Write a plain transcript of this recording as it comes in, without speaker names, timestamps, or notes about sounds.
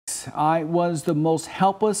kids. I was the most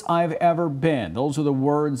helpless I've ever been. Those are the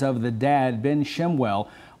words of the dad, Ben Shemwell,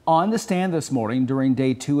 on the stand this morning during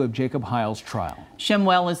day 2 of Jacob Heil's trial.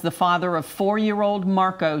 Shemwell is the father of 4-year-old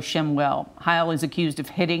Marco Shemwell. Heil is accused of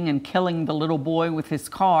hitting and killing the little boy with his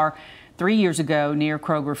car 3 years ago near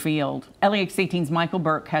Kroger Field. LEX 18's Michael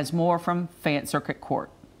Burke has more from Fayette Circuit Court.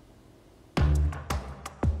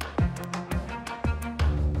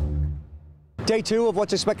 Day 2 of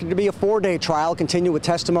what's expected to be a 4-day trial continue with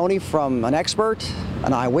testimony from an expert,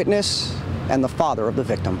 an eyewitness, and the father of the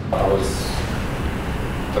victim. I was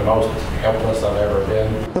the most helpless I've ever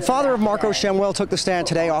been. The father of Marco Shemwell took the stand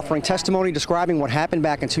today offering testimony describing what happened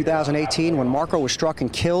back in 2018 when Marco was struck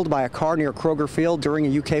and killed by a car near Kroger Field during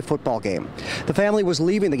a UK football game. The family was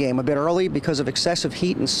leaving the game a bit early because of excessive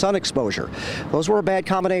heat and sun exposure. Those were a bad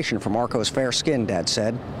combination for Marco's fair skin, Dad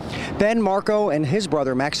said. Ben, Marco, and his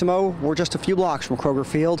brother Maximo were just a few blocks from Kroger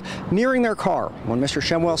Field, nearing their car when Mr.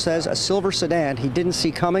 Shemwell says a silver sedan he didn't see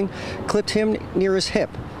coming clipped him near his hip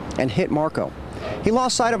and hit Marco. He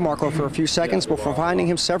lost sight of Marco for a few seconds before finding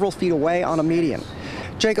him several feet away on a median.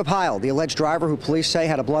 Jacob Heil, the alleged driver who police say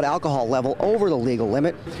had a blood alcohol level over the legal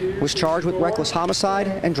limit, was charged with reckless homicide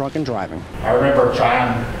and drunken driving. I remember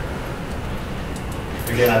trying,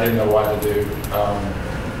 again, I didn't know what to do.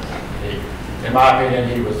 In my opinion,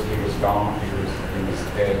 he was gone. He was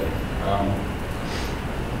dead.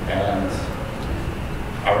 And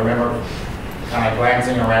I remember kind of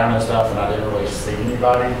glancing around and stuff, and I didn't really see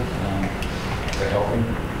anybody to help him.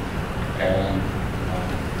 And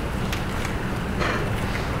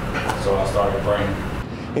so I started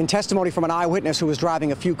praying. In testimony from an eyewitness who was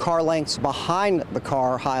driving a few car lengths behind the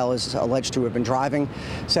car Heil is alleged to have been driving,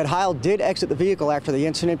 said Heil did exit the vehicle after the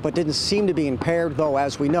incident but didn't seem to be impaired, though,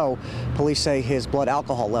 as we know, police say his blood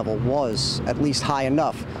alcohol level was at least high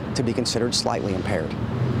enough to be considered slightly impaired.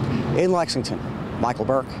 In Lexington, Michael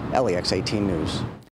Burke, LEX 18 News.